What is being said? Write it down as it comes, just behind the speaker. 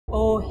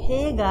Oh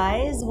hey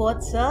guys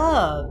what's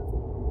up,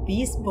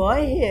 beast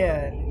boy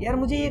here. यार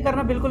मुझे ये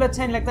करना बिल्कुल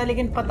अच्छा नहीं लगता,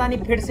 लेकिन पता नहीं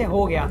फिर से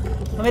हो गया।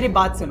 तो मेरी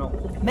बात सुनो,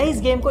 मैं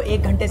इस गेम को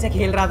 1 घंटे से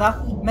खेल रहा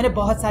था। मैंने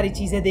बहुत सारी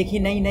चीज़ें देखी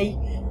नई नई,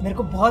 मेरे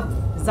को बहुत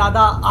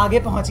ज़्यादा आगे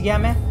पहुंच गया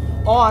मैं।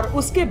 और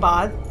उसके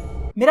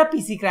बाद मेरा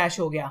पीसी क्रैश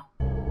हो गया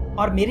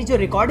और मेरी जो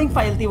रिकॉर्डिंग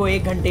फाइल थी वो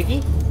 1 घंटे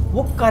की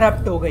वो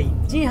करप्ट हो गई।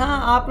 जी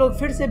हाँ, आप लोग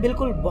फिर से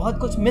बिल्कुल बहुत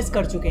कुछ मिस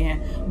कर चुके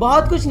हैं।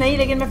 बहुत कुछ नहीं,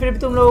 लेकिन मैं फिर भी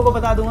तुम लोगों को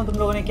बता दूंगा तुम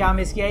लोगों ने क्या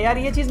मिस किया। यार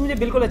ये चीज़ मुझे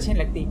बिल्कुल अच्छी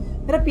नहीं लगती।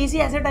 मेरा पीसी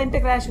ऐसे टाइम पे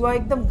क्रैश हुआ,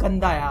 एकदम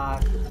गंदा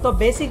यार। तो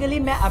बेसिकली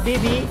मैं अभी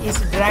भी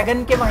इस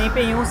ड्रैगन के वहीं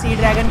पे हूँ, सी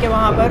ड्रैगन के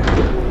वहाँ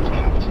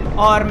पर।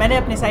 और मैंने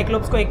अपने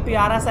साइक्लोप्स को एक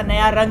प्यारा सा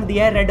नया रंग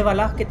दिया है, रेड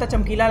वाला। कितना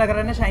चमकीला लग रहा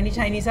है ना, शाइनी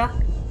शाइनी सा।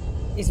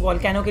 इस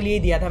वॉल्केनो के लिए ही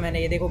दिया था मैंने,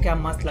 ये देखो क्या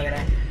मस्त लग रहा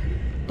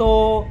है।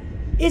 तो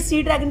इस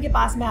सी ड्रैगन के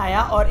पास में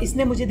आया और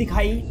इसने मुझे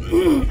दिखाई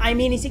I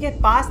mean, इसी के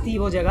पास थी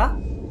वो जगह।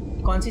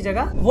 कौन सी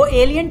जगह? वो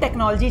एलियन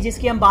टेक्नोलॉजी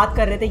जिसकी हम बात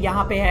कर रहे थे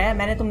यहाँ पे है।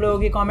 मैंने तुम लोगों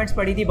की कमेंट्स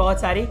पढ़ी थी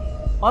बहुत सारी,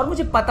 और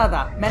मुझे पता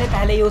था, मैंने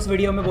पहले ही उस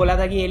वीडियो में बोला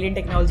था कि एलियन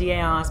टेक्नोलॉजी है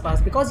यहाँ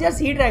आसपास। बिकॉज यार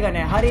सी ड्रैगन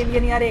है, हर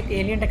एलियन यार एक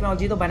एलियन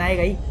टेक्नोलॉजी तो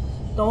बनाएगा ही।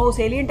 तो वो उस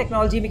एलियन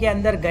टेक्नोलॉजी के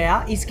अंदर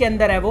गया, इसके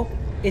अंदर है वो,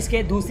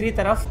 इसके दूसरी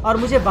तरफ। और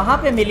मुझे वहाँ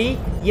पे मिली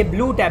ये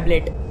ब्लू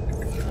टैबलेट।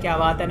 क्या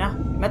बात है ना,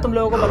 मैं तुम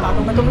लोगों को बताता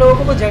हूँ, मैं तुम लोगों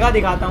को वो जगह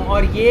दिखाता हूँ।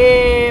 और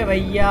ये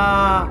भैया,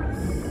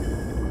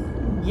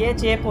 ये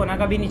चेप होना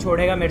कभी नहीं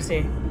छोड़ेगा मेरे से।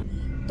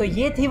 तो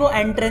ये थी वो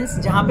एंट्रेंस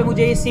जहाँ पे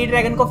मुझे इस सी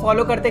ड्रैगन को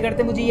फॉलो करते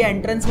करते मुझे ये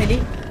एंट्रेंस मिली।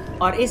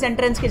 और इस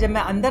एंट्रेंस के जब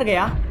मैं अंदर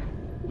गया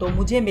तो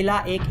मुझे मिला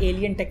एक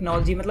एलियन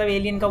टेक्नोलॉजी, मतलब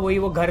एलियन का वही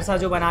वो घर सा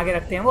जो बना के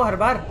रखते हैं वो हर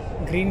बार,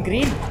 ग्रीन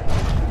ग्रीन।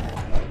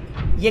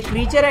 ये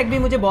क्रीचर एग भी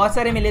मुझे बहुत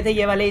सारे मिले थे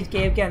ये वाले इस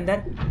केव के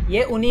अंदर।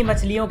 ये उन्हीं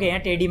मछलियों के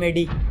हैं, टेडी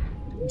मेडी,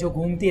 जो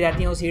घूमती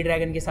रहती हैं उस सी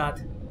ड्रैगन के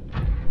साथ।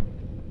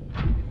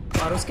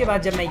 और उसके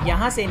बाद जब मैं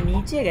यहाँ से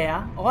नीचे गया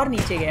और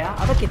नीचे गया,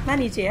 अब कितना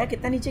नीचे है,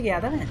 कितना नीचे गया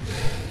था मैं?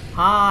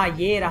 हाँ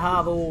ये रहा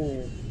वो।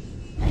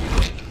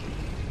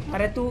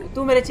 अरे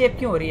तू मेरे चेप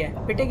क्यों हो रही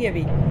है, पिटेगी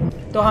अभी।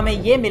 तो हमें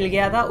ये मिल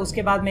गया था।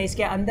 उसके बाद मैं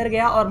इसके अंदर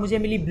गया और मुझे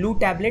मिली ब्लू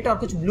टैबलेट और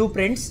कुछ ब्लू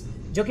प्रिंट्स,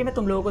 जो कि मैं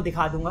तुम लोगों को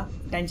दिखा दूंगा,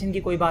 टेंशन की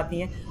कोई बात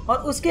नहीं है। और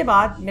उसके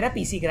बाद मेरा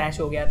पीसी क्रैश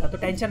हो गया था। तो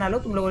टेंशन ना लो,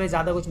 तुम लोगों ने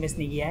ज़्यादा कुछ मिस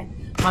नहीं किया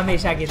है,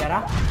 हमेशा की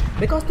तरह।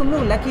 बिकॉज तुम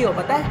लोग लकी हो,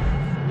 पता है,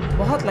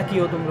 बहुत लकी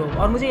हो तुम लोग।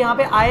 और मुझे यहाँ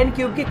पे आयरन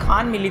क्यूब की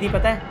खान मिली थी,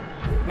 पता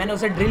है। मैंने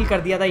उसे ड्रिल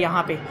कर दिया था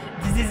यहाँ पे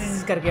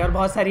जिस करके, और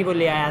बहुत सारी वो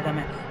ले आया था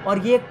मैं।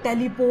 और ये एक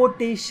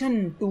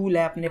टेलीपोर्टेशन टूल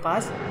है अपने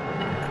पास।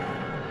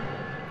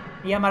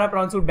 ये हमारा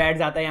प्रॉन सूट बैठ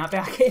जाता है यहाँ पे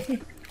आके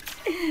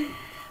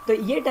तो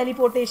ये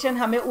टेलीपोर्टेशन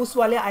हमें उस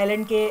वाले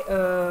आइलैंड के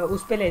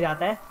उस पे ले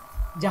जाता है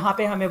जहाँ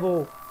पे हमें वो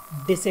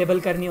डिसेबल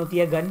करनी होती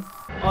है गन।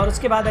 और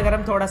उसके बाद अगर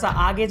हम थोड़ा सा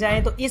आगे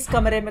जाएं तो इस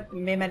कमरे में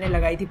मैंने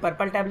लगाई थी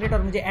पर्पल टैबलेट,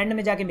 और मुझे एंड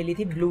में जाके मिली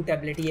थी ब्लू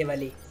टैबलेट, ये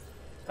वाली।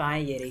 कहाँ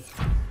है? ये रही।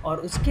 और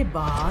उसके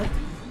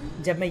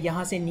बाद जब मैं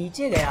यहाँ से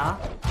नीचे गया,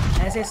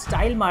 ऐसे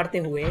स्टाइल मारते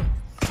हुए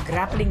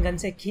ग्रैपलिंग गन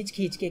से खींच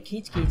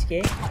खींच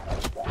के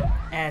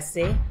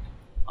ऐसे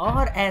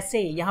और ऐसे,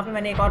 यहाँ पे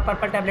मैंने एक और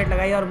पर्पल टैबलेट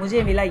लगाई और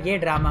मुझे मिला ये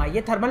ड्रामा।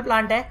 ये थर्मल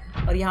प्लांट है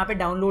और यहाँ पे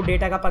डाउनलोड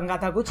डेटा का पंगा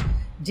था कुछ,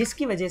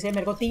 जिसकी वजह से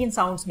मेरे को 3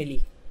 साउंड्स मिली,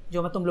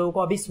 जो मैं तुम लोगों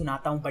को अभी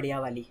सुनाता हूँ, बढ़िया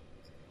वाली।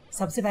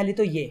 सबसे पहले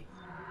तो ये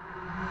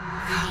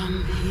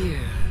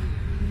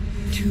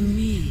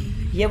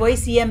वही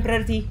सी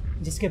एम्परर थी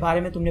जिसके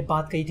बारे में तुमने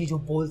बात कही थी, जो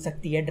बोल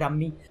सकती है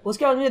ड्रमी।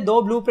 उसके बाद मुझे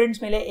 2 ब्लूप्रिंट्स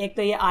मिले, एक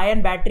तो ये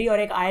आयरन बैटरी और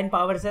एक आयरन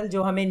पावर सेल,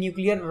 जो हमें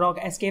न्यूक्लियर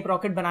एस्केप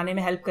रॉकेट बनाने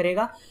में हेल्प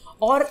करेगा।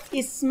 और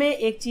इसमें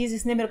एक चीज़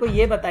इसने मेरे को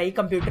ये बताई,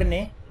 कंप्यूटर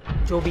ने,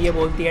 जो भी ये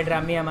बोलती है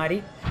ड्रमी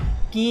हमारी,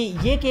 कि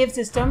ये केव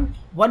सिस्टम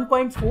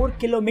 1.4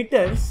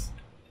 किलोमीटर्स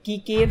की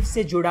केव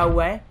से जुड़ा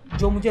हुआ है,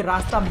 जो मुझे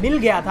रास्ता मिल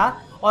गया था।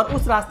 और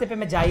उस रास्ते पे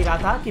मैं जा ही रहा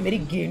था कि मेरी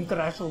गेम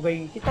क्रैश हो गई।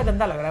 कितना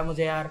गंदा लग रहा है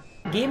मुझे यार।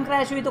 गेम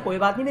क्रैश हुई तो कोई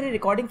बात नहीं, मेरी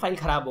रिकॉर्डिंग फाइल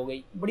ख़राब हो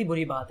गई, बड़ी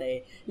बुरी बात है।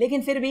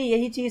 लेकिन फिर भी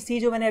यही चीज़ थी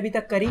जो मैंने अभी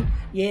तक करी।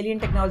 ये एलियन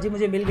टेक्नोलॉजी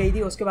मुझे मिल गई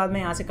थी। उसके बाद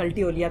मैं यहाँ से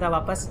कल्टी हो लिया था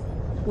वापस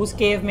उस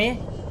केव में।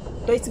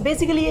 तो इट्स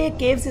बेसिकली ये एक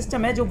केव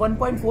सिस्टम है जो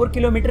 1.4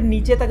 किलोमीटर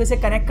नीचे तक इसे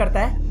कनेक्ट करता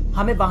है।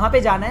 हमें वहाँ पे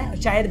जाना है,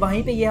 शायद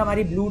वहीं पे ये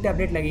हमारी ब्लू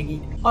टैबलेट लगेगी।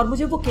 और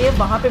मुझे वो केव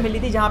वहाँ पे मिली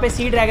थी जहाँ पे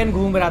सी ड्रैगन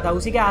घूम रहा था,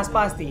 उसी के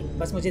आसपास थी।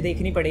 बस मुझे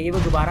देखनी पड़ेगी वो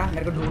दोबारा,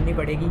 मेरे को ढूंढनी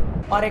पड़ेगी।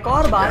 और एक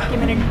और बात कि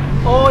मैंने,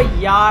 ओ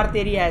यार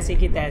तेरी ऐसी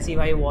की तैसी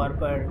भाई वॉर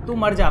पर, तू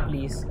मर जा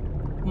प्लीज़,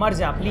 मर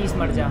जा प्लीज़,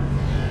 मर जा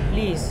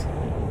प्लीज़,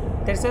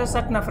 तेरे से तो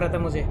सख्त नफरत है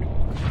मुझे।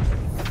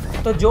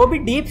 तो जो भी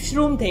डीप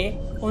श्रूम थे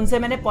उनसे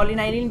मैंने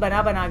पॉलीनाइलिन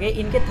बना के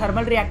इनके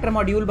थर्मल रिएक्टर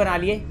मॉड्यूल बना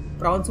लिए,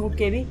 प्रॉन सूट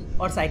के भी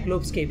और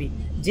साइक्लोप्स के भी,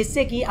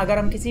 जिससे कि अगर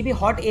हम किसी भी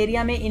हॉट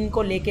एरिया में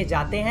इनको लेके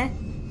जाते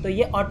हैं तो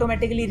ये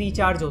ऑटोमेटिकली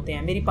रिचार्ज होते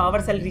हैं। मेरी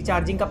पावर सेल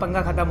रिचार्जिंग का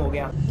पंगा खत्म हो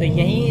गया। तो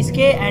यहीं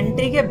इसके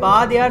एंट्री के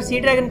बाद यार सी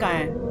ड्रैगन कहाँ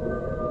है?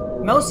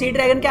 मैं उस सी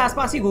ड्रैगन के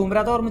आसपास ही घूम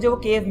रहा था और मुझे वो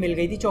केव मिल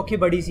गई थी, चौकी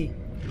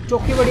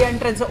बड़ी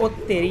एंट्रेंस है। ओ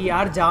तेरी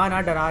यार जान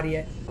आ, डरा रही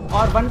है।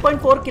 और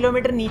 1.4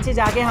 किलोमीटर नीचे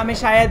जाके हमें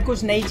शायद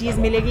कुछ नई चीज़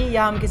मिलेगी,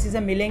 या हम किसी से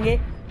मिलेंगे,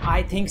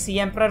 आई थिंक सी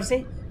एम्परर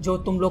से, जो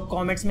तुम लोग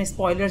कमेंट्स में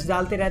स्पॉयलर्स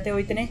डालते रहते हो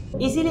इतने।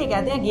 इसीलिए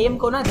कहते हैं गेम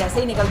को ना जैसे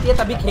ही निकलती है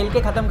तभी खेल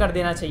के ख़त्म कर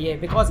देना चाहिए,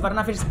 बिकॉज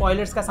वरना फिर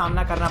स्पॉयलर्स का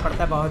सामना करना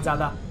पड़ता है बहुत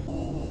ज़्यादा।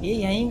 ये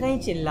यहीं कहीं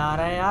चिल्ला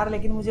रहा है यार,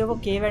 लेकिन मुझे वो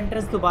केव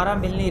एंट्रेंस दोबारा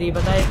मिल नहीं रही।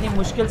 पता है इतनी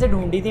मुश्किल से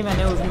ढूंढी थी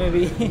मैंने उसमें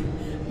भी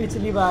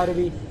पिछली बार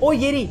भी। ओ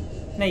ये रही,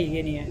 नहीं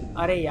ये नहीं है।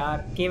 अरे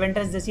यार केव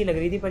एंट्रेंस जैसी लग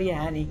रही थी पर ये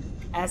है नहीं,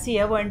 ऐसी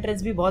है वो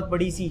एंट्रेंस भी बहुत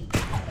बड़ी सी।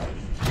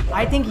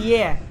 आई थिंक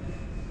ये है,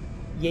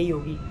 यही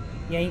होगी,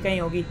 यहीं कहीं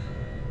होगी।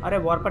 अरे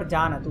वॉर पर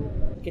जा ना तू,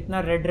 कितना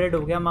रेड रेड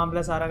हो गया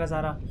मामला सारा का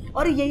सारा।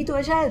 और यही तो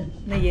है शायद,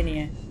 नहीं ये नहीं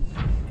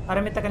है।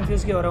 अरे मैं इतना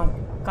कन्फ्यूज़ क्यों हो रहा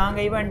हूँ, कहाँ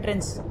गई वो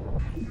एंट्रेंस?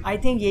 आई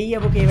थिंक यही है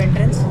वो केव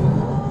एंट्रेंस।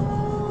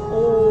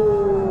 ओ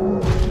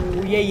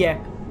यही है,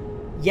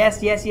 यस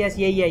यस यस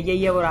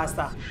यही है वो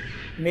रास्ता।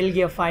 मिल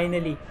गया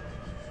फाइनली,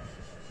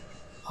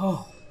 हो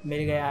मिल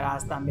गया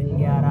रास्ता, मिल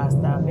गया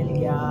रास्ता, मिल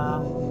गया।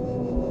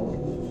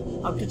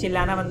 अब तो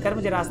चिल्लाना बंद कर,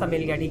 मुझे रास्ता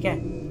मिल गया ठीक है।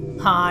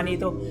 हाँ नहीं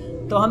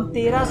तो हम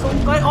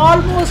 1300 का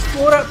ऑलमोस्ट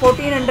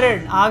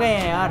 1400 आ गए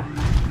हैं यार।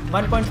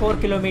 1.4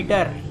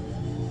 किलोमीटर,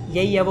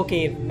 यही है वो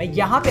केव। मैं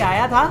यहाँ पे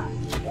आया था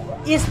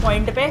इस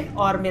पॉइंट पे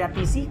और मेरा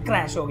पीसी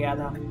क्रैश हो गया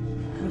था।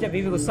 मुझे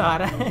अभी भी गुस्सा आ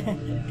रहा है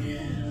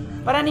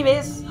पर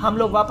एनीवेज हम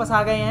लोग वापस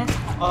आ गए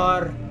हैं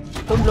और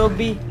तुम लोग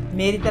भी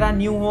मेरी तरह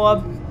न्यू हो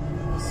अब।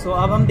 सो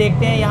अब हम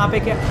देखते हैं यहाँ पे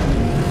क्या।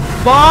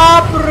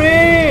 बाप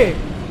रे,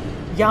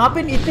 यहाँ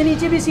पे इतने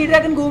नीचे भी सी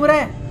ड्रैगन घूम रहा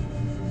है।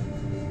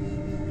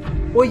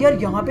 ओ यार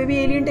यहाँ पे भी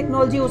एलियन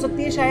टेक्नोलॉजी हो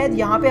सकती है शायद।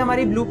 यहाँ पे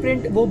हमारी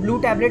ब्लूप्रिंट, वो ब्लू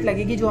टैबलेट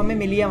लगेगी जो हमें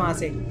मिली है वहां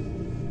से।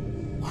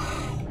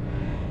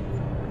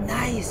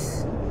 नाइस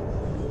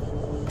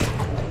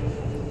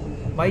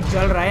भाई, चल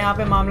रहा है यहाँ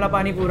पे मामला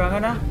पानी पूरा का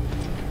ना।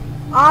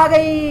 आ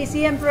गई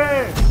सी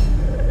एम्परर।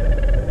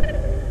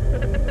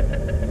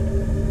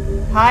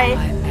 हाय,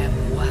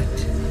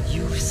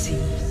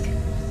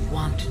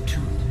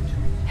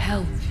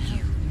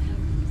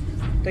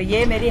 तो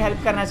ये मेरी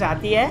हेल्प करना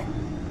चाहती है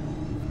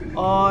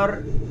और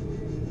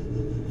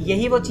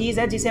यही वो चीज़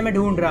है जिसे मैं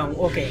ढूंढ रहा हूँ।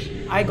 Okay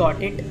I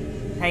got it,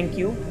 thank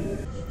you.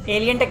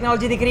 Alien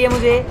technology दिख रही है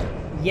मुझे।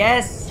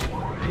 यस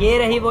ये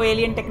रही वो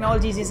एलियन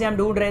टेक्नोलॉजी जिसे हम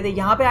ढूंढ रहे थे।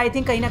 यहाँ पे आई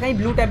थिंक कहीं ना कहीं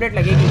ब्लू टैबलेट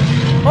लगेगी।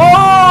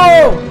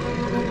 ओह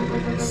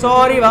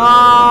सॉरी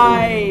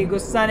भाई,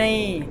 गुस्सा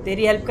नहीं,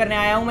 तेरी हेल्प करने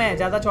आया हूँ मैं।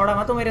 ज़्यादा चौड़ा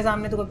मत हो मेरे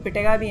सामने, तो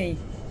पिटेगा भी यहीं।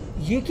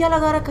 ये क्या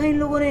लगा रखा है इन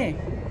लोगों ने,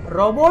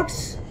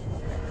 रोबोट्स?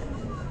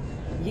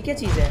 ये क्या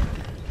चीज़ है?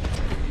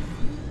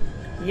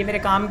 ये मेरे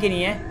काम की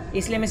नहीं है,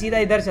 इसलिए मैं सीधा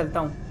इधर चलता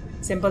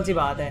हूँ, सिंपल सी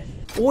बात है।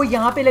 ओ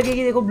यहाँ पे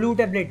लगेगी देखो ब्लू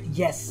टैबलेट।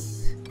 यस,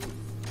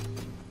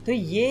 तो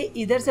ये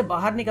इधर से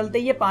बाहर निकलते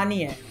ही ये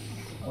पानी है।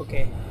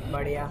 ओके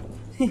बढ़िया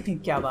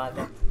क्या बात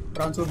है,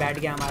 प्रॉन सूट बैठ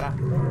गया हमारा।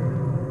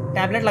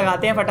 टैबलेट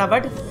लगाते हैं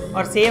फटाफट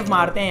और सेव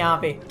मारते हैं यहाँ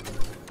पे।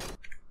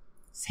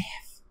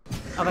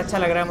 सेव, अब अच्छा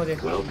लग रहा है मुझे।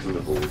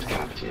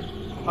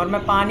 और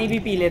मैं पानी भी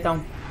पी लेता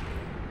हूँ,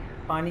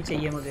 पानी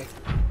चाहिए मुझे।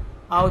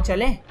 आओ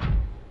चले।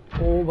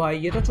 ओ भाई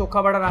ये तो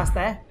चोखा बड़ा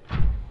रास्ता है।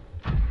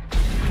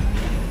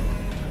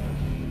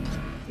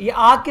 ये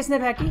आग किसने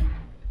फेंकी?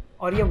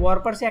 और ये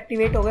वॉर्पर से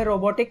एक्टिवेट हो गए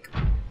रोबोटिक।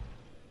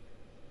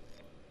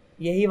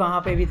 यही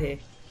वहां पे भी थे।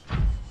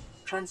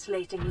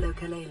 Translating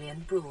local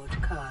alien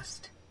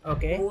broadcast.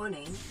 Okay.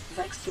 Warning: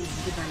 vaccine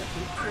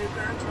development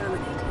program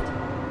terminated.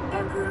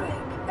 Embryo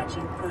egg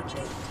hatching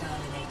project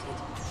terminated.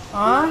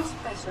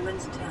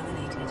 Specimens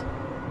terminated.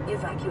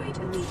 Evacuate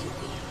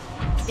immediately.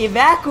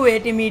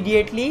 Evacuate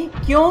immediately?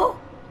 क्यों?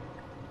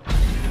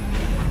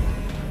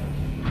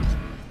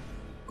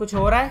 कुछ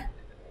हो रहा है?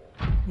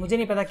 मुझे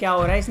नहीं पता क्या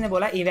हो रहा है। इसने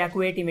बोला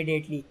evacuate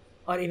immediately,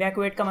 और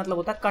evacuate का मतलब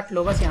होता है कट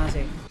लो बस यहाँ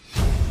से।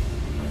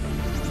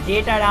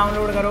 डेटा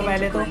डाउनलोड करो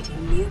पहले तो।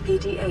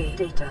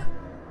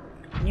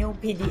 New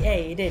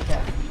PDA data.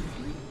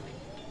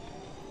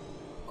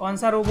 कौन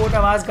सा रोबोट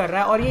आवाज कर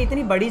रहा है? और ये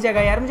इतनी बड़ी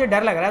जगह यार, मुझे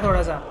डर लग रहा है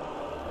थोड़ा सा।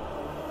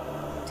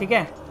 ठीक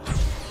है,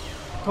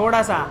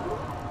 थोड़ा सा,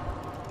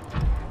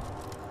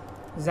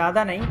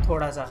 ज्यादा नहीं,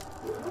 थोड़ा सा।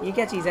 ये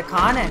क्या चीज़ है?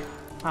 खान है?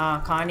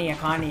 हाँ खान ही है,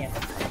 खान ही है।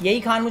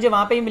 यही खान मुझे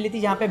वहाँ पे ही मिली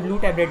थी जहाँ पे ब्लू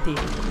टैबलेट थी।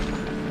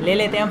 ले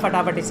लेते हैं हम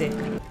फटाफट इसे।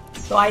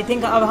 तो आई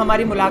थिंक अब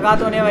हमारी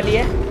मुलाकात होने वाली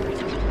है।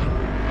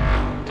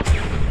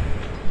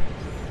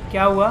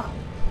 क्या हुआ?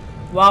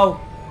 वाओ,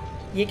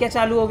 ये क्या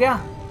चालू हो गया?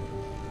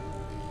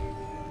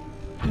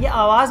 ये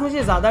आवाज़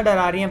मुझे ज़्यादा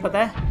डरा रही है पता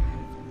है।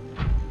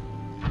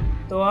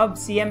 तो अब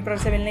CM पर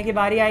से मिलने की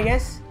बारी आई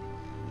गेस।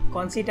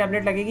 कौन सी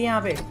टैबलेट लगेगी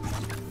यहाँ पे?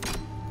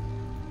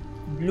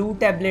 Blue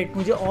tablet.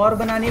 मुझे और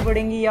बनानी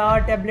पड़ेंगी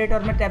यार टैबलेट,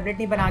 और मैं टैबलेट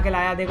नहीं बना के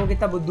लाया। देखो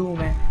कितना बुद्धू हूँ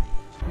मैं।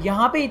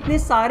 यहाँ पे इतने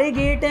सारे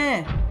गेट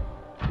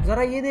हैं,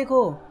 ज़रा ये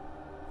देखो।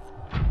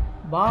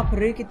 बाप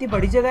रे कितनी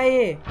बड़ी जगह है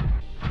ये।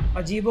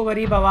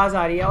 अजीबोगरीब आवाज़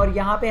आ रही है। और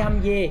यहाँ पे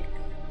हम ये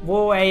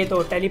वो है, ये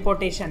तो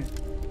टेलीपोर्टेशन।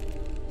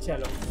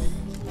 चलो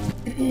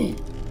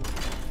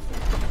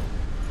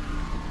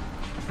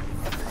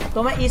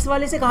तो मैं इस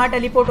वाले से कहाँ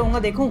टेलीपोर्ट होऊंगा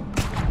देखूं?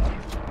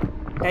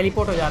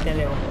 टेलीपोर्ट हो जाते हैं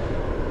देखो।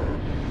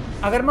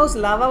 अगर मैं उस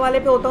लावा वाले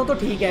पे होता हूँ तो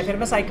ठीक है, फिर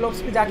मैं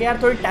साइक्लोप्स पे जाके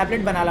यार थोड़ी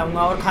टैबलेट बना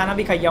लाऊंगा और खाना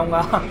भी खाई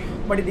जाऊंगा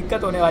बड़ी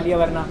दिक्कत होने वाली है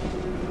वरना।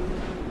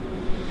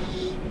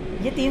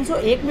 ये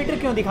 301 मीटर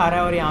क्यों दिखा रहा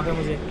है और यहाँ पे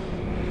मुझे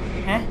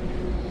हैं?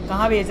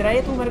 कहाँ भेज रहा है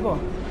ये तू मेरे को?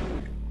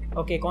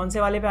 ओके कौन से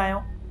वाले पे आया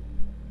हूँ?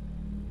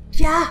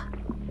 क्या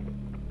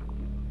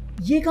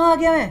ये कहाँ आ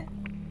गया मैं?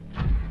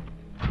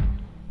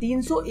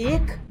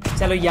 301।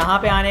 चलो यहाँ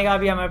पे आने का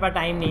अभी हमारे पास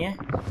टाइम नहीं है।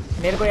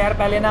 मेरे को यार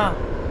पहले ना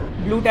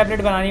ब्लू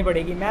टैबलेट बनानी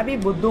पड़ेगी। मैं अभी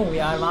बुद्धू हूँ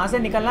यार, वहाँ से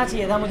निकलना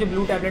चाहिए था मुझे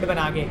ब्लू टैबलेट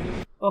बना के।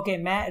 ओके,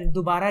 मैं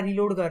दोबारा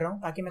रीलोड कर रहा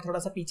हूँ ताकि मैं थोड़ा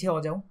सा पीछे हो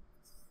जाऊँ।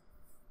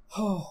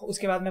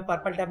 उसके बाद मैं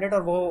पर्पल टैबलेट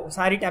और वो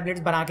सारी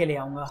टैबलेट्स बना के ले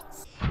आऊँगा।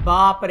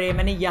 बाप रे,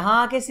 मैंने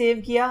यहाँ आके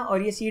सेव किया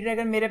और ये सी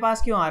ड्रैगन मेरे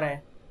पास क्यों आ रहा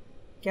है?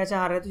 क्या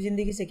चाह रहा है तू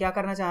ज़िंदगी से? क्या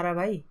करना चाह रहा है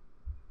भाई?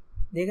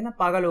 देख ना,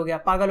 पागल हो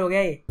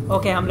गया ये।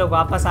 ओके, हम लोग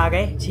वापस आ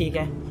गए। ठीक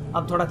है,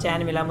 अब थोड़ा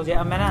चैन मिला मुझे।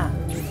 अब मैं ना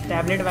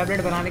टैबलेट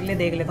वैबलेट बनाने के लिए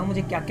देख लेता हूँ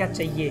मुझे क्या क्या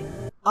चाहिए।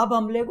 अब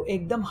हम लोग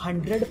एकदम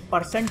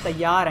 100%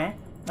 तैयार हैं।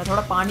 मैं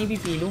थोड़ा पानी भी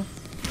पी लूँ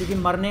क्योंकि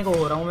मरने को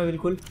हो रहा हूँ मैं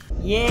बिल्कुल।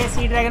 ये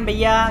सी ड्रैगन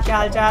भैया, क्या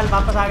हालचाल?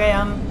 वापस आ गए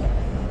हम।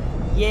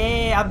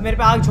 ये अब मेरे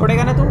पे आग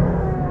छोड़ेगा ना तू?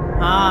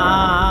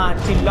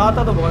 हाँ,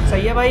 चिल्लाता तो बहुत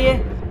सही है भाई ये।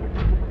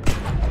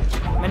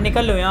 मैं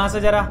निकल लूँ यहाँ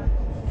से ज़रा,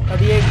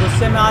 कभी ये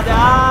गुस्से में आ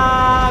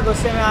जा।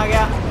 गुस्से में आ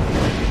गया,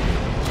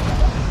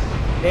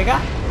 देखा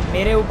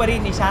मेरे ऊपर ही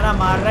निशाना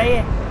मार रहा है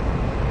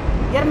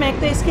ये। यार मैं एक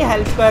तो इसकी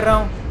हेल्प कर रहा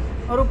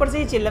हूँ और ऊपर से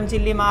ही चिल्लम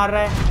चिल्ली मार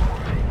रहा है।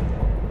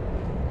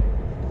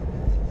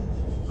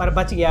 पर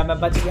बच गया, मैं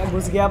बच गया,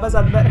 घुस गया बस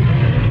अंदर।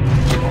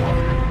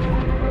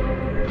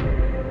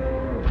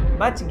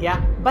 बच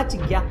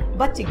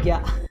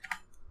गया।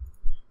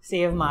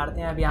 सेव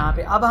मारते हैं अब यहाँ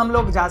पे। अब हम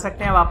लोग जा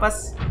सकते हैं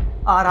वापस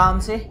आराम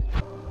से।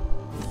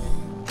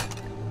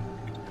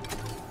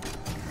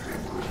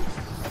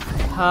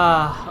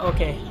 हाँ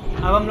ओके,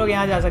 अब हम लोग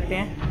यहाँ जा सकते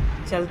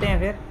हैं। चलते हैं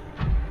फिर।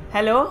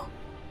 हेलो,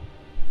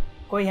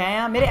 कोई है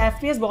यहाँ? मेरे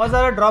FPS बहुत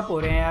ज़्यादा ड्रॉप हो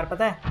रहे हैं यार,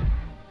 पता है,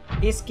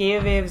 इस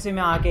केव वेव से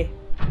मैं आके।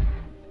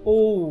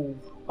 ओह,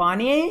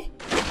 पानी है।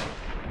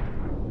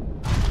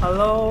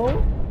 हेलो,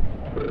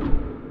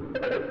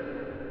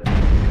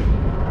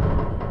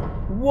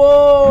 वो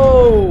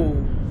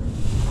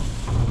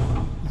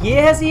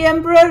ये है सी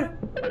एम्परर।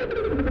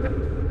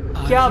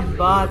 क्या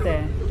बात है।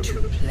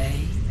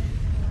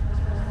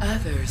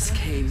 Others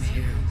came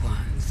here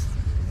once.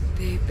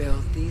 They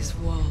built these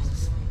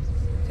walls.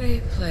 They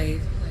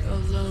played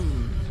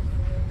alone.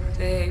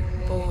 They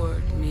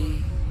bored me.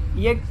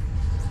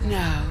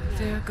 Now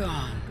they're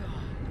gone.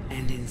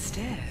 And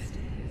instead,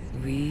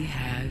 we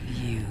have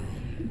you.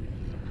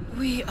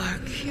 We are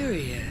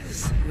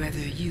curious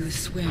whether you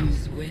swim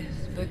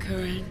with the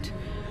current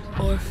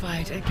or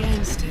fight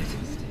against it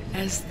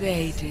as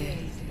they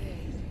did.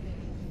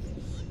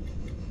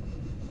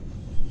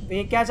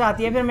 ये क्या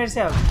चाहती है फिर मेरे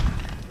से अब?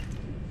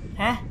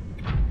 हैं?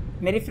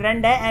 मेरी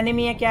फ्रेंड है,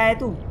 एनिमी है, क्या है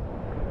तू?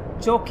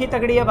 चोखी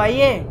तगड़ी है भाई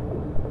ये।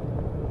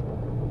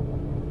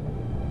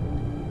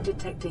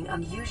 Detecting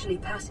unusually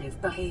passive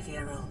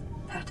behavioral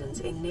patterns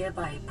in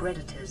nearby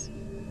predators.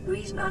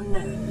 Reason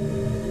unknown.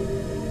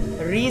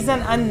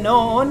 Reason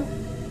unknown?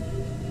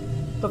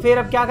 तो फिर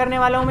अब क्या करने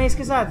वाला हूँ मैं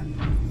इसके साथ?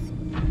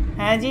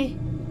 हैं जी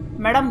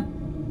मैडम,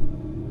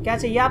 क्या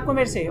चाहिए आपको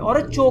मेरे से? और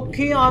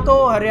चोखी यहाँ तो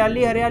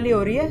हरियाली हरियाली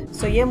हो रही है।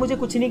 सो ये मुझे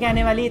कुछ नहीं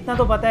कहने वाली, इतना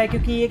तो पता है,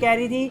 क्योंकि ये कह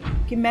रही थी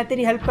कि मैं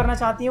तेरी हेल्प करना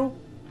चाहती हूँ,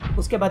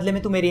 उसके बदले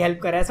में तू मेरी हेल्प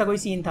कर। ऐसा कोई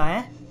सीन था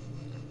है?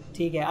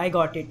 ठीक है, आई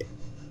गॉट इट।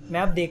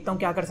 मैं अब देखता हूँ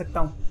क्या कर सकता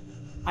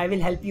हूँ। I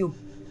will help you,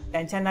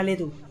 tension ना ले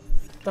तू।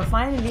 तो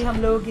फाइनली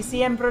हम लोगों की सी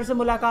एम्परर से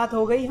मुलाकात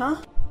हो गई।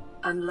 हाँ,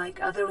 Unlike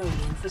other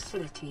alien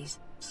facilities,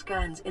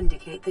 scans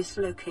indicate this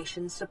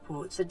location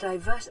supports a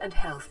diverse and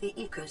healthy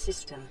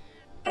ecosystem.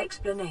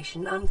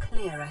 Explanation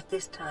unclear at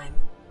this time.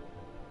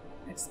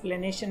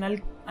 Explanation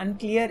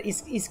unclear।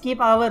 इसकी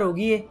पावर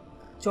होगी ये,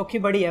 चौकी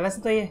बड़ी है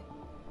वैसे तो ये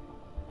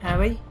है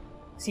भाई।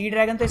 सी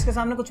ड्रैगन तो इसके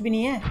सामने कुछ भी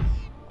नहीं है,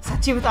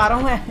 सच्ची बता रहा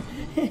हूँ मैं।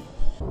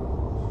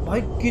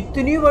 भाई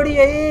कितनी बड़ी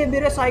है ये,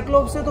 मेरे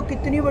साइक्लोप्स से तो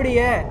कितनी बड़ी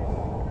है।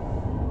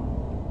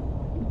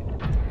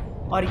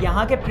 और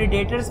यहाँ के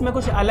प्रीडेटर्स में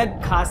कुछ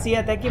अलग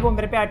खासियत है कि वो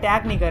मेरे पे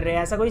अटैक नहीं कर रहे,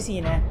 ऐसा कोई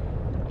सीन है।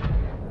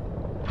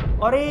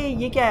 और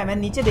ये क्या है? मैं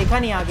नीचे देखा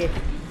नहीं आगे।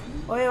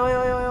 ओए ओए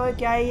ओए ओए,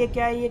 क्या है ये?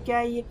 क्या है ये? क्या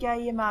है ये? क्या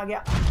है ये? मैं आ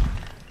गया।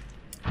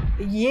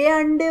 ये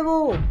अंडे वो।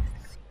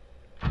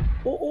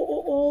 ओ ओ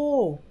ओ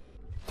ओ,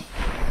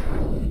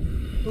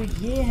 तो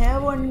ये है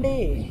वो अंडे।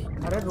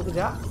 अरे रुक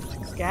जा,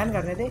 स्कैन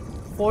करने दे।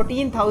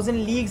 14,000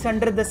 leagues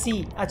under the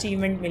C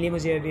achievement मिली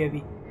मुझे अभी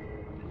अभी।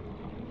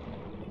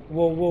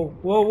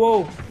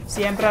 वो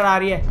सी एम्परर आ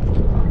रही है।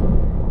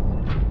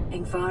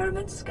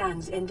 Environment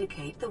scans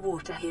indicate the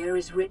water here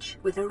is rich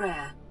with a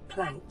rare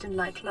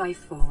plankton-like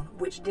life form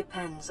which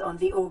depends on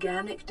the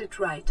organic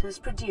detritus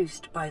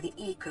produced by the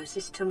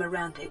ecosystem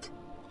around it.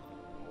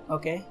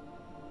 Okay.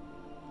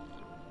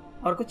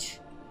 और कुछ?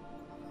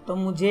 तो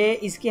मुझे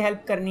इसकी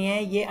हेल्प करनी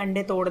है ये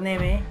अंडे तोड़ने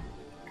में,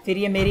 फिर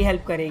ये मेरी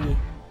हेल्प करेगी।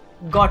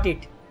 Got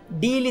it.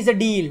 Deal is a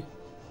deal.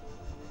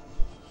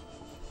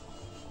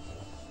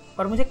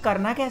 पर मुझे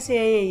करना कैसे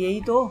है ये? यही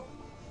तो।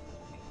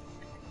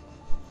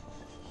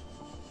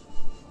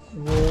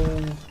 वो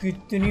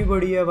कितनी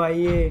बड़ी है भाई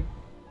ये।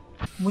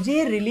 मुझे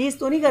ये रिलीज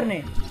तो नहीं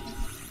करने,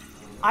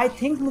 आई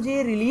थिंक मुझे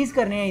ये रिलीज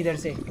करने हैं इधर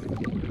से।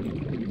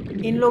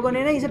 इन लोगों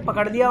ने ना इसे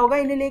पकड़ दिया होगा,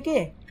 इन्हें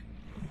लेके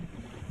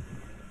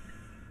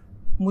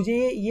मुझे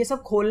ये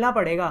सब खोलना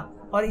पड़ेगा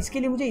और इसके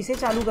लिए मुझे इसे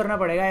चालू करना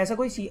पड़ेगा। ऐसा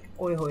कोई सीन,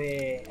 ओए होए,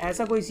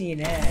 ऐसा कोई सीन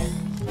है।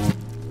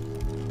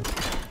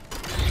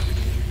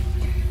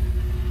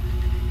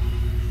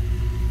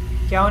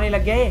 क्या होने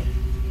लग गया ये?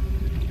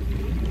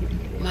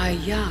 My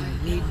young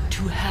need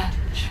to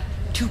hatch,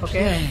 to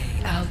play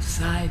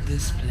outside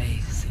this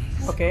place.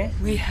 Okay.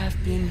 We have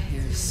been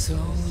here so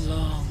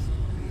long.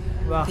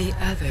 Wow. The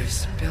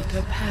others built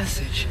a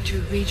passage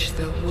to reach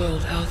the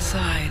world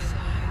outside.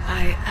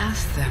 I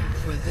asked them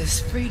for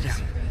this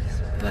freedom,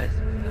 but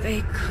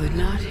they could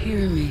not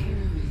hear me.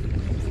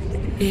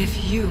 If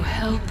you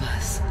help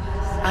us,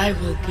 I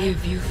will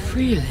give you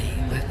freely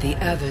what the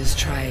others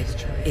tried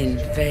in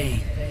vain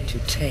to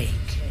take.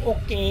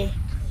 Okay.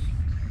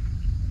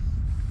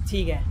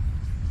 ठीक है,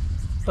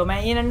 तो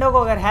मैं इन अंडों को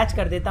अगर hatch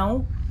कर देता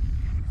हूँ,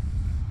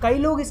 कई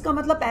लोग इसका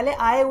मतलब पहले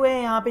आए हुए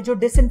हैं यहाँ पे जो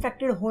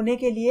डिसइंफेक्टेड होने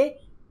के लिए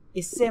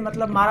इससे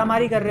मतलब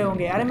मारामारी कर रहे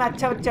होंगे। अरे मैं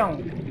अच्छा बच्चा हूँ।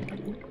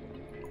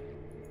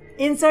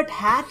 Insert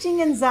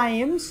hatching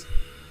enzymes.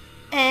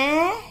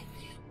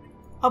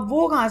 अब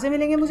वो कहाँ से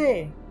मिलेंगे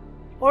मुझे?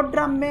 और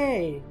ड्रम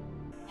में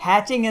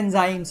हैचिंग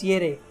एंजाइम्स ये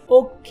रे।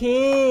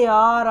 ओके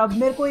यार, अब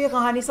मेरे को ये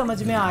कहानी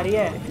समझ में आ रही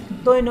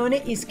है। तो इन्होंने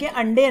इसके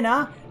अंडे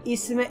ना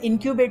इसमें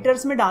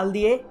इंक्यूबेटर्स में डाल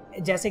दिए,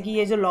 जैसे कि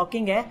ये जो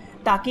लॉकिंग है,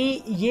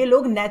 ताकि ये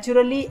लोग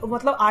नेचुरली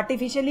मतलब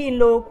आर्टिफिशियली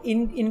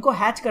इनको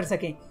हैच कर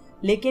सकें।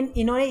 लेकिन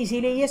इन्होंने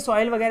इसीलिए ये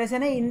सॉइल वगैरह से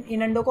ना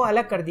इन अंडों को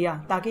अलग कर दिया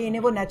ताकि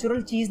इन्हें वो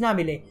नेचुरल चीज़ ना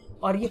मिले।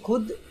 और ये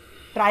खुद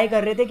ट्राई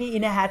कर रहे थे कि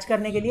इन्हें हैच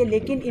करने के लिए,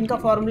 लेकिन इनका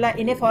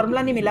इन्हें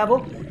फार्मूला नहीं मिला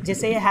वो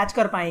जिससे ये हैच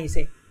कर पाएँ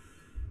इसे।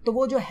 तो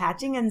वो जो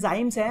हैचिंग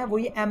एंजाइम्स है वो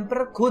ये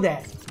एम्पर खुद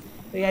है।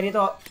 तो यार ये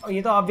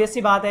तो ऑब्वियस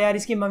सी बात है यार,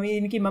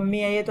 इनकी मम्मी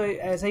है ये, तो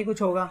ऐसा ही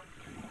कुछ होगा।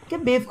 क्या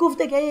बेवकूफ़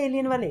थे क्या ये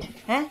एलियन वाले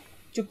हैं?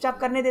 चुपचाप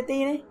करने देते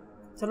ही इन्हें।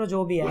 चलो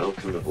जो भी है,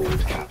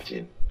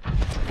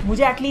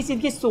 मुझे एटलीस्ट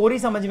इनकी स्टोरी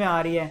समझ में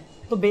आ रही है।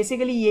 तो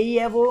बेसिकली यही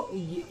है, वो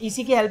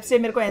इसी की हेल्प से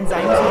मेरे को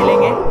एंजाइम्स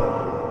मिलेंगे।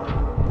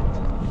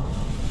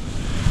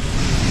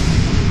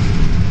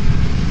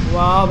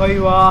 वाह भाई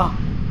वाह,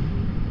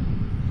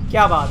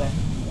 क्या बात है,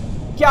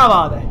 क्या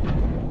बात है,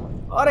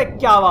 अरे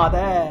क्या बात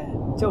है।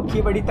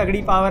 चौकी बड़ी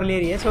तगड़ी पावर ले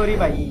रही है सॉरी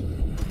भाई।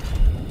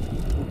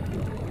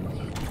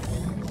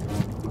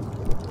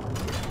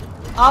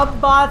 अब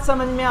बात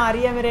समझ में आ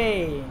रही है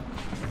मेरे।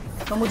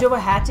 तो मुझे वो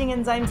हैचिंग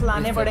एंजाइम्स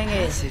लाने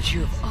पड़ेंगे।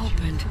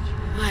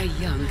 My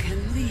young can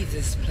leave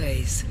this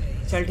place.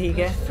 चल ठीक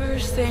है।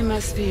 First they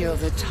must feel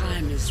the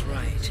time is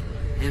right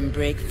and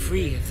break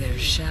free of their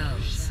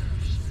shells.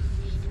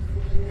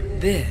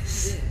 This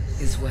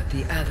is what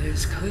the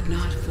others could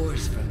not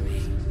force from me.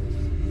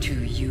 To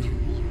you,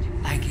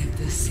 I give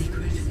the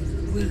secret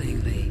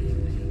willingly.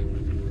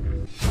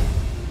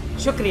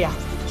 शुक्रिया,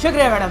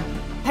 शुक्रिया madam.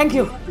 Thank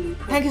you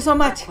so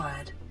much.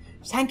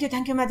 Thank you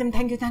madam,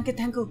 thank you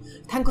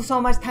so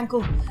much, thank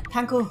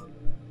you.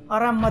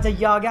 अरे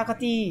मजा आ गया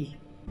कति।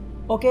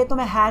 Okay, तो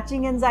मैं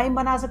hatching enzyme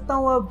बना सकता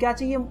हूँ। अब क्या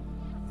चाहिए?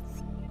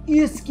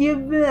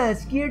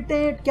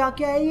 क्या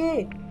क्या है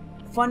ये?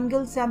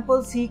 फंगल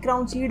सैंपल, सी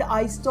crown seed,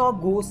 ice stock,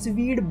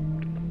 गोस्टवीड,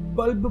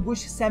 bulb Bush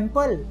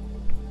sample.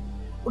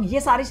 ये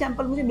सारे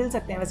सैंपल मुझे मिल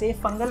सकते हैं वैसे। ये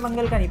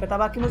फंगल का नहीं पता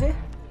बाकी मुझे।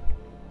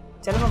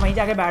 चलो मैं वहीं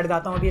जाके बैठ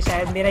जाता हूँ, अभी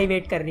शायद मेरा ही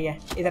वेट कर रही है।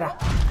 इधर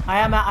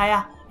मैं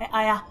आया।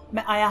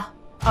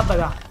 अब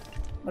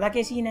बता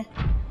क्या सीन है?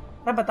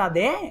 अरे बता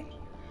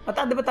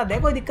दे,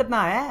 कोई दिक्कत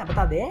ना है,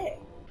 बता दे।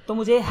 तो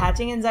मुझे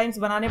हैचिंग एंजाइम्स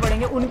बनाने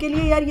पड़ेंगे उनके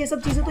लिए यार। ये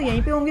सब चीज़ें तो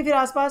यहीं पे होंगी फिर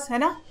आसपास, है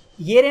ना?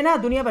 ये रहे ना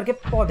दुनिया भर के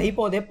पौधे ही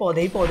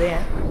पौधे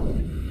हैं।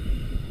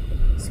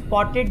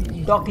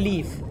 स्पॉटेड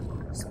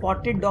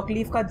डॉक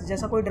लीफ का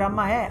जैसा कोई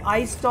ड्रामा है।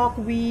 आइस स्टॉक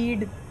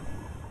वीड,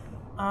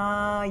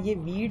 ये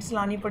वीड्स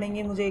लानी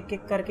पड़ेंगी मुझे एक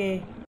एक करके।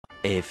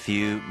 A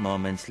few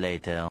moments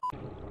later.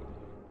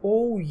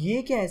 ओह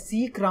ये क्या है?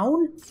 सी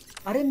क्राउन।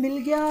 अरे मिल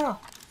गया,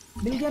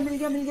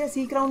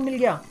 सी क्राउन मिल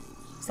गया।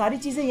 सारी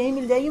चीज़ें यहीं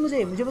मिल जाएगी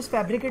मुझे बस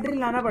फैब्रिकेटर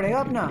लाना पड़ेगा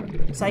अपना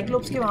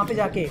साइक्लोप्स के वहाँ पे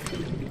जाके।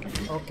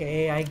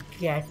 Okay I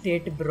get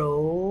it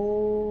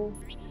bro.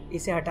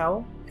 इसे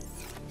हटाओ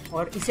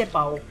और इसे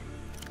पाओ।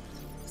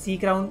 सी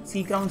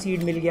क्राउन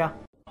सीड मिल गया।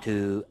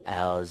 2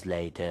 hours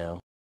later.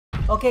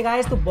 ओके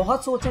गाइस, तो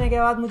बहुत सोचने के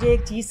बाद मुझे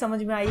एक चीज़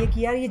समझ में आई है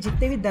कि यार ये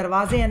जितने भी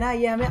दरवाजे हैं ना,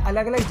 ये हमें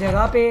अलग अलग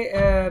जगह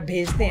पे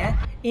भेजते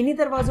हैं। इन्हीं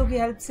दरवाज़ों की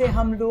हेल्प से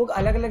हम लोग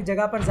अलग अलग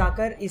जगह पर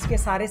जाकर इसके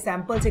सारे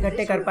सैंपल्स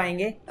इकट्ठे कर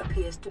पाएंगे।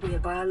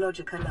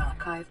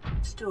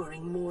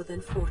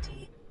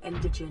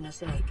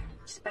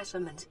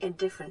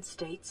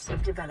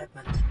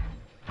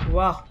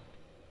 वाह,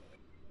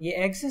 ये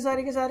एग्स हैं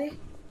सारे के सारे।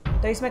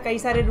 तो इसमें कई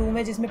सारे रूम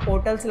है जिसमें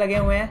पोर्टल्स लगे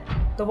हुए हैं।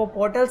 तो वो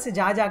पोर्टल से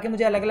जाके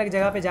मुझे अलग अलग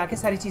जगह पे जाके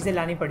सारी चीज़ें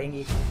लानी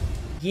पड़ेंगी।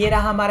 ये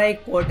रहा हमारा एक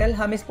पोर्टल।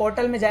 हम इस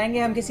पोर्टल में जाएंगे,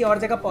 हम किसी और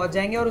जगह पहुंच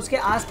जाएंगे और उसके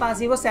आसपास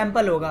ही वो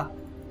सैंपल होगा।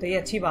 तो ये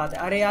अच्छी बात है।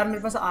 अरे यार मेरे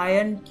पास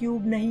आयरन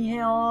क्यूब नहीं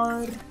है,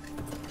 और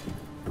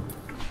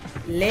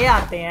ले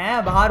आते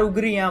हैं। बाहर उग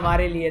रही है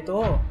हमारे लिए,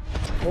 तो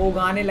वो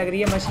उगाने लग रही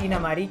है मशीन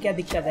हमारी। क्या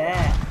दिक्कत है?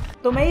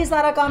 तो मैं ये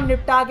सारा काम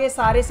निपटा के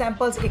सारे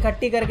सैंपल्स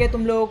इकट्ठी करके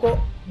तुम लोगों को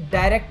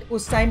डायरेक्ट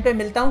उस टाइम पे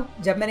मिलता हूँ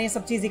जब मैंने ये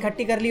सब चीज़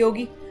इकट्ठी कर ली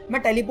होगी।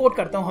 मैं टेलीपोर्ट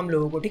करता हूँ हम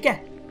लोगों को, ठीक है?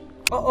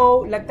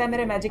 ओ लगता है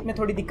मेरे मैजिक में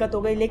थोड़ी दिक्कत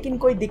हो गई, लेकिन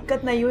कोई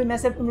दिक्कत नहीं हुई। मैं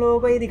सिर्फ तुम लोगों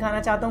को ये दिखाना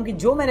चाहता हूँ कि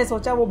जो मैंने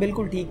सोचा वो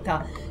बिल्कुल ठीक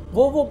था।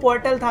 वो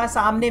पोर्टल था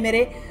सामने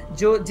मेरे,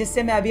 जो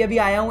जिससे मैं अभी अभी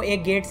आया हूँ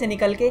एक गेट से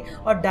निकल के,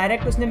 और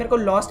डायरेक्ट उसने मेरे को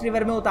लॉस्ट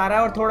रिवर में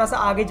उतारा, और थोड़ा सा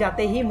आगे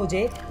जाते ही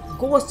मुझे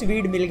गोस्ट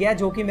वीड मिल गया,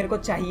 जो कि मेरे को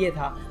चाहिए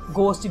था।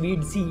 गोस्ट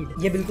वीड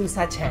सीड, ये बिल्कुल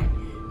सच है।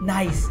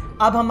 नाइस।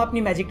 अब हम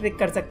अपनी मैजिक ट्रिक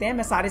कर सकते हैं।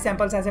 मैं सारे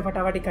सैंपल्स ऐसे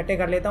फटाफट इकट्ठे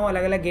कर लेता हूँ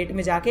अलग अलग गेट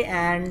में जाके,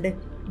 एंड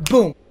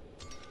बूम,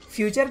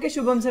 फ्यूचर के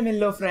शुभम से मिल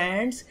लो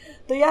फ्रेंड्स।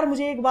 तो यार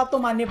मुझे एक बात तो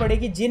माननी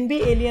पड़ेगी, जिन भी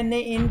एलियन ने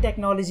इन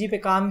टेक्नोलॉजी पे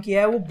काम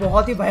किया है वो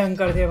बहुत ही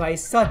भयंकर थे भाई,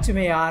 सच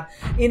में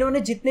यार। इन्होंने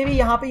जितने भी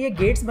यहाँ पे ये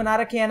गेट्स बना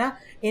रखे हैं ना,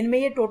 इनमें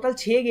ये टोटल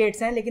 6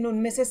 गेट्स हैं, लेकिन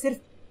उनमें से सिर्फ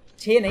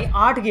 6 नहीं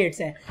 8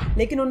 गेट्स हैं,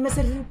 लेकिन उनमें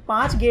से सिर्फ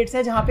 5 गेट्स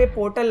हैं जहाँ पे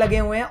पोर्टल लगे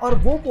हुए हैं, और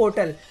वो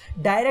पोर्टल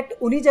डायरेक्ट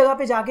उन्हीं जगह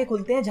पे जाके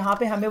खुलते हैं जहाँ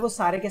पे हमें वो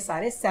सारे के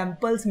सारे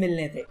सैंपल्स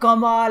मिलने थे।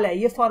 कमाल है,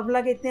 ये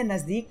फार्मूला के इतने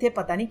नज़दीक थे,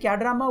 पता नहीं क्या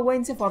ड्रामा हुआ,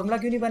 इनसे फार्मूला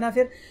क्यों नहीं बना।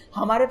 फिर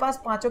हमारे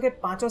पास 5 के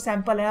 5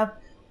 सैंपल हैं अब,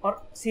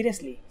 और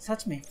सीरियसली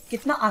सच में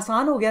कितना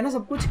आसान हो गया ना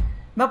सब कुछ।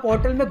 मैं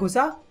पोर्टल में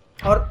घुसा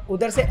और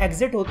उधर से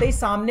एग्जिट होते ही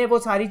सामने वो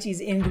सारी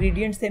चीज़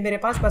इंग्रेडिएंट्स थे मेरे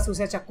पास, बस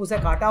उसे चक्कू से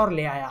काटा और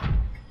ले आया।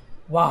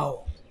 वाह,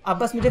 अब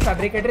बस मुझे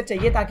फैब्रिकेटर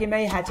चाहिए ताकि मैं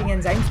ये हैचिंग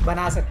एंजाइम्स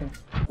बना सकूं।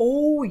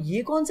 ओह,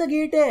 ये कौन सा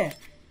गेट है?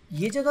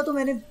 ये जगह तो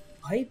मैंने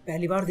भाई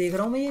पहली बार देख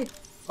रहा हूँ मैं ये,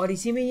 और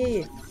इसी में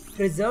ये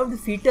प्रिजर्व्ड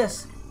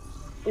फीटस।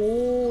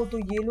 ओह, तो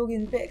ये लोग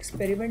इन पे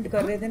एक्सपेरिमेंट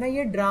कर रहे थे ना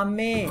ये ड्राम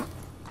में।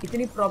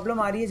 इतनी प्रॉब्लम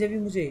आ रही है जब भी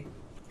मुझे।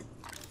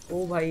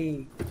 ओ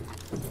भाई,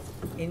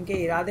 इनके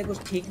इरादे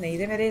कुछ ठीक नहीं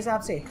थे मेरे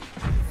हिसाब से।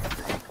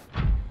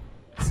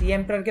 सी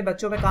एम्परर के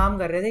बच्चों पे काम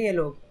कर रहे थे ये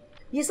लोग।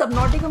 ये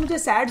सबनॉटिका मुझे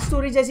सैड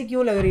स्टोरी जैसी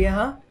क्यों लग रही है?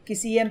 हाँ, कि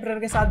सी एम्परर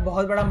के साथ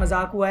बहुत बड़ा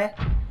मजाक हुआ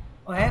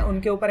है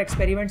उनके ऊपर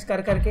एक्सपेरिमेंट्स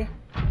कर करके।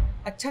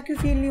 अच्छा क्यों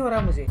फील नहीं हो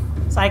रहा मुझे।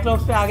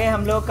 साइक्लोप्स पे आ गए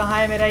हम लोग। कहाँ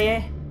है मेरा ये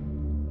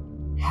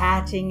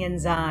हैचिंग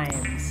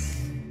एंजाइम्स?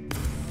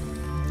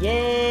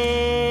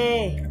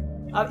 ये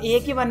अब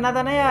एक ही बनना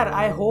था ना यार।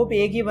 आई होप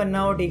एक ही बनना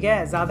हो, ठीक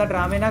है? ज़्यादा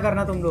ड्रामे ना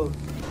करना तुम लोग।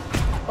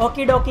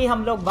 ओकी डोकी,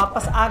 हम लोग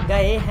वापस आ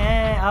गए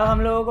हैं। अब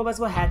हम लोगों को बस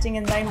वो हैचिंग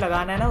एंजाइम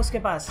लगाना है ना उसके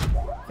पास,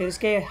 फिर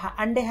उसके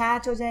अंडे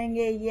हैच हो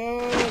जाएंगे। ये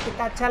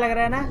कितना अच्छा लग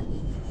रहा है ना।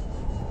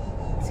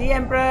 सी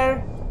एम्परर,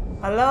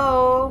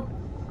 हेलो।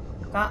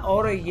 कहाँ?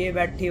 और ये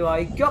बैठी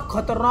भाई, क्या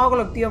खतरनाक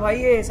लगती है भाई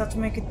ये, सच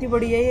में कितनी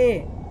बड़ी है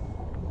ये।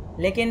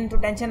 लेकिन तू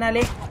टेंशन ना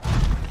ले,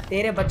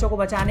 तेरे बच्चों को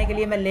बचाने के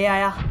लिए मैं ले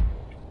आया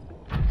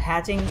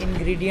हैचिंग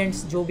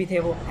इंग्रेडिएंट्स, जो भी थे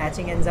वो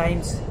हैचिंग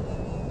एंजाइम्स।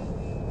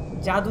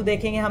 जादू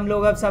देखेंगे हम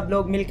लोग अब सब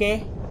लोग मिलके।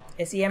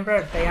 सी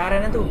एम्परर, तैयार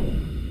है ना तू?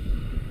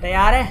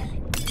 तैयार है?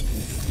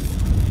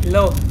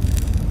 लो,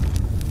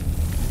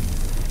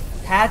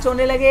 हैच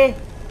होने लगे,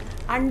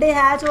 अंडे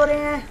हैच हो रहे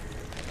हैं।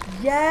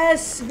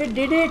 Yes, we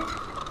did it.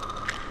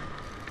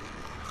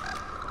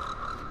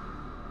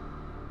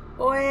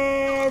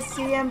 ओए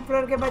सी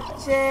एम्परर के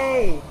बच्चे,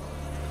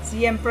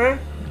 सी एम्परर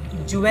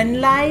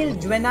जुवेनाइल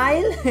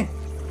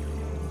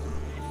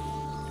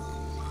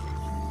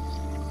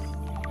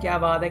क्या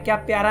बात है, क्या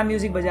प्यारा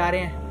म्यूजिक बजा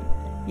रहे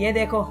हैं। ये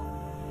देखो,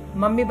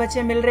 मम्मी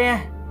बच्चे मिल रहे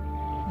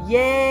हैं।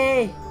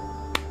 ये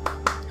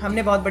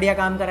हमने बहुत बढ़िया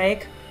काम करा।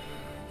 एक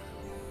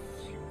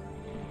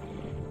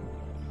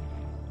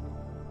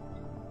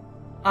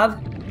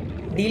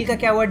अब डील का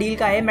क्या हुआ? डील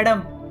का है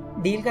मैडम,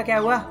 डील का क्या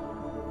हुआ?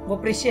 वो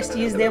प्रीशियस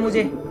चीज दे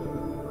मुझे।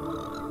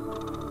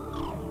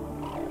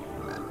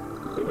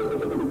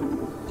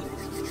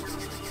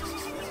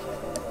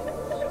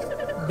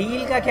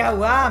 डील का क्या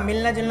हुआ?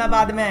 मिलना जुलना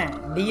बाद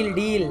में। डील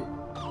डील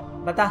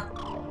बता,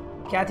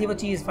 क्या थी वो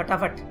चीज?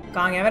 फटाफट।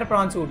 कहाँ गया मेरा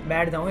प्रॉन सूट?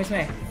 बैठ जाऊँ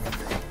इसमें।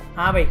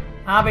 हाँ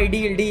भाई,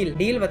 डील डील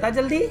डील बता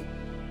जल्दी।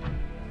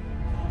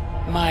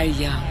 My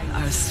young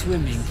are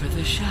swimming for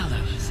the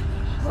shallows.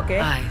 Okay.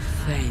 I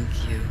thank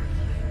you.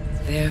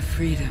 Their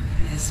freedom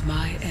is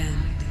my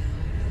end.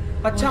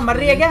 अच्छा, मर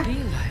रही है क्या? What will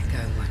it be like,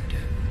 I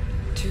wonder,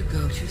 to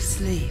go to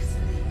sleep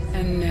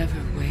and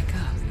never wake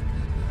up?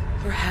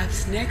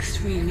 Perhaps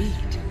next we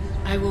meet,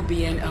 I will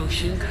be an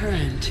ocean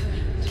current,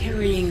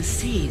 carrying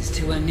seas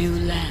to a new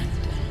land,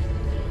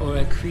 or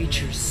a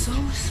creature so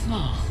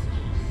small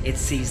it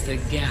sees the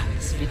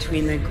gaps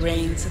between the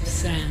grains of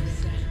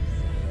sand.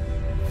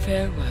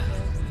 Farewell,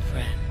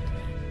 friend.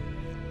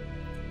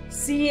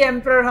 C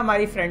emperor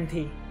हमारी friend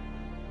थी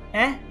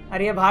हैं?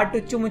 अरे ये बाहर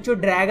टुच्चू मुच्चू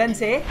dragon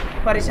से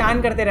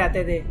परेशान करते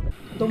रहते थे,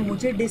 तो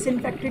मुझे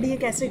डिसइंफेक्टेड ये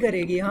कैसे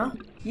करेगी? हाँ,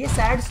 ये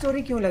सैड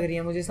स्टोरी क्यों लग रही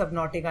है मुझे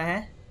सबनॉटिका? है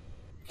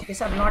ये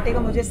सबनॉटिका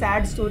मुझे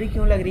सैड स्टोरी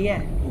क्यों लग रही है?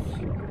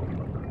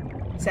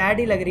 सैड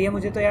ही लग रही है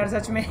मुझे तो यार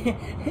सच में।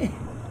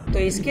 तो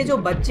इसके जो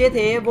बच्चे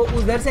थे वो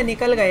उधर से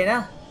निकल गए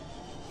ना,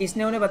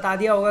 इसने उन्हें बता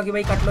दिया होगा कि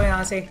भाई कट लो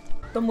यहाँ से,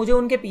 तो मुझे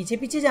उनके पीछे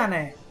पीछे जाना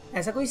है।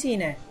 ऐसा कोई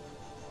सीन है?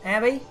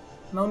 हैं भाई,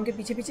 मैं उनके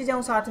पीछे पीछे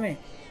जाऊँ साथ में?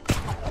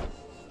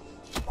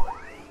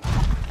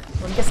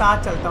 उनके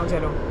साथ चलता हूँ,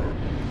 चलो।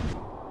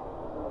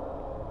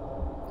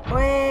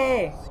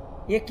 ओए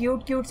ये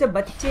क्यूट क्यूट से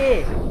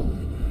बच्चे।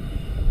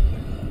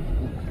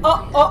 ओ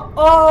ओ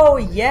ओ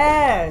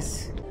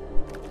यस।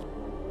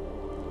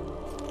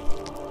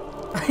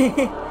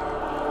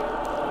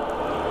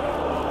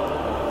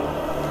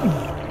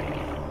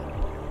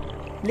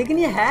 लेकिन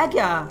ये है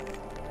क्या?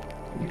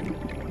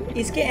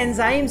 इसके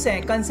एंजाइम्स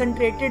हैं,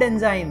 कंसंट्रेटेड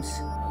एंजाइम्स।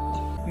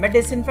 मैं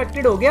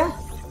डिसइंफेक्टेड हो गया,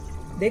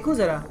 देखो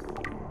जरा।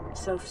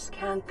 Self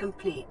scan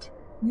complete.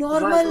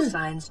 Normal Vital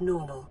signs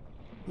normal.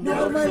 No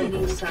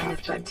remaining sign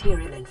of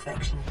bacterial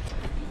infection.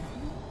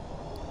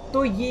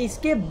 तो ये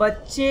इसके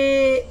बच्चे,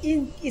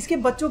 इसके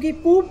बच्चों की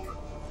पूप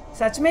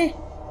सच में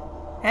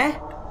है?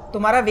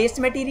 तुम्हारा वेस्ट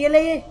मटेरियल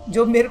है ये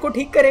जो मेरे को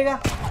ठीक करेगा,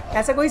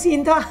 ऐसा कोई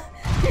सीन था?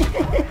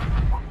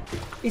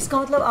 इसका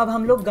मतलब अब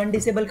हम लोग गन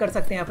डिसेबल कर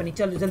सकते हैं अपनी।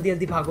 चलो जल्दी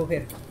जल्दी भागो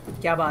फिर,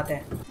 क्या बात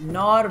है।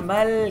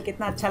 नॉर्मल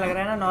कितना अच्छा लग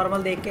रहा है ना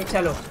नॉर्मल देख के।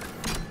 चलो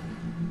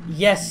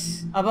यस,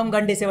 अब हम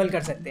गन डिसेबल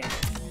कर सकते हैं।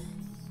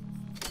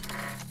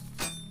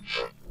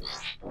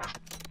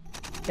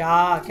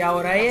 क्या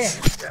हो रहा है ये?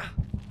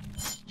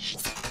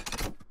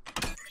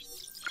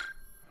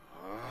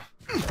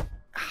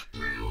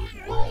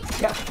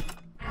 क्या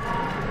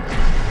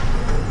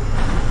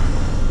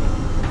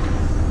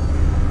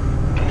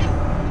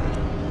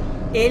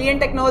एलियन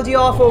टेक्नोलॉजी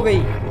ऑफ हो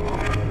गई।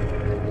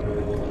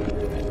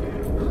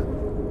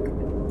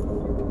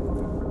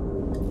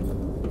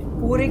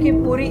 पूरी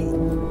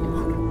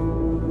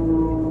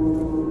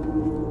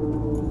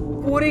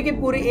की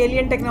पूरी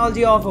एलियन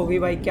टेक्नोलॉजी ऑफ हो गई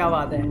भाई, क्या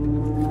बात है।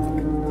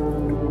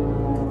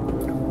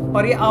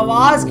 और ये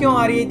आवाज क्यों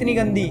आ रही है इतनी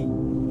गंदी?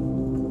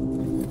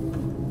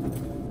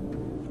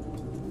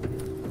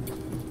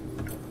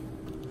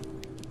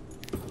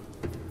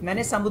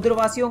 मैंने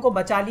समुद्रवासियों को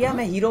बचा लिया,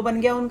 मैं हीरो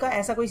बन गया उनका,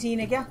 ऐसा कोई सीन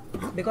है क्या?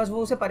 बिकॉज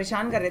वो उसे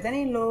परेशान कर रहे थे ना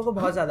इन लोगों को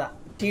बहुत ज़्यादा।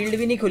 शील्ड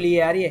भी नहीं खुली है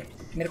यार ये,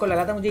 मेरे को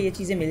लगा था मुझे ये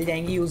चीज़ें मिल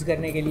जाएंगी यूज़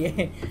करने के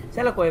लिए।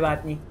 चलो कोई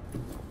बात नहीं,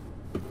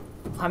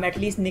 हम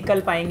एटलीस्ट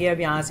निकल पाएंगे अब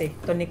यहाँ से,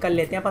 तो निकल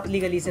लेते हैं पतली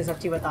गली से,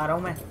 सच्ची बता रहा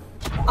हूँ मैं।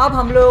 अब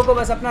हम लोगों को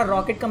बस अपना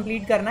रॉकेट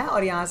कंप्लीट करना है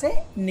और यहाँ से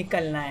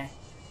निकलना है।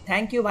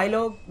 थैंक यू भाई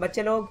लोग,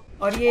 बच्चे लोग।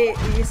 और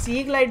ये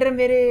सी ग्लाइडर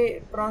मेरे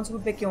प्रॉन्स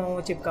ग्रुप पे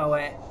क्यों चिपका हुआ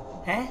है?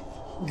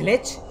 हैं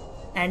ग्लिच?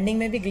 एंडिंग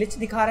में भी ग्लिच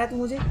दिखा रहा है तू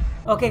मुझे।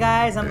 ओके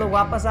गाइस, हम लोग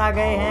वापस आ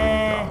गए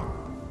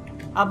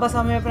हैं। अब बस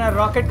हमें अपना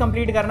रॉकेट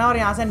कंप्लीट करना है और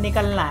यहाँ से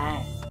निकलना है।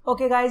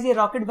 ओके गाइस, ये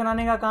रॉकेट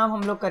बनाने का काम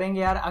हम लोग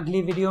करेंगे यार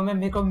अगली वीडियो में।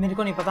 मेरे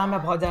को नहीं पता,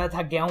 मैं बहुत ज़्यादा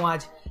थक गया हूँ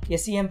आज। ये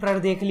सी एम्परर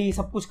देख ली,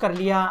 सब कुछ कर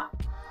लिया,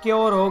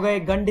 क्योर हो गए,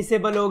 गन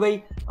डिसेबल हो गई।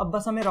 अब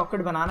बस हमें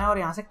रॉकेट बनाना है और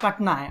यहाँ से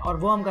कटना है, और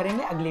वो हम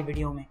करेंगे अगली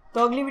वीडियो में।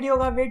 तो अगली वीडियो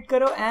का वेट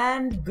करो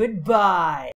एंड गुड बाय।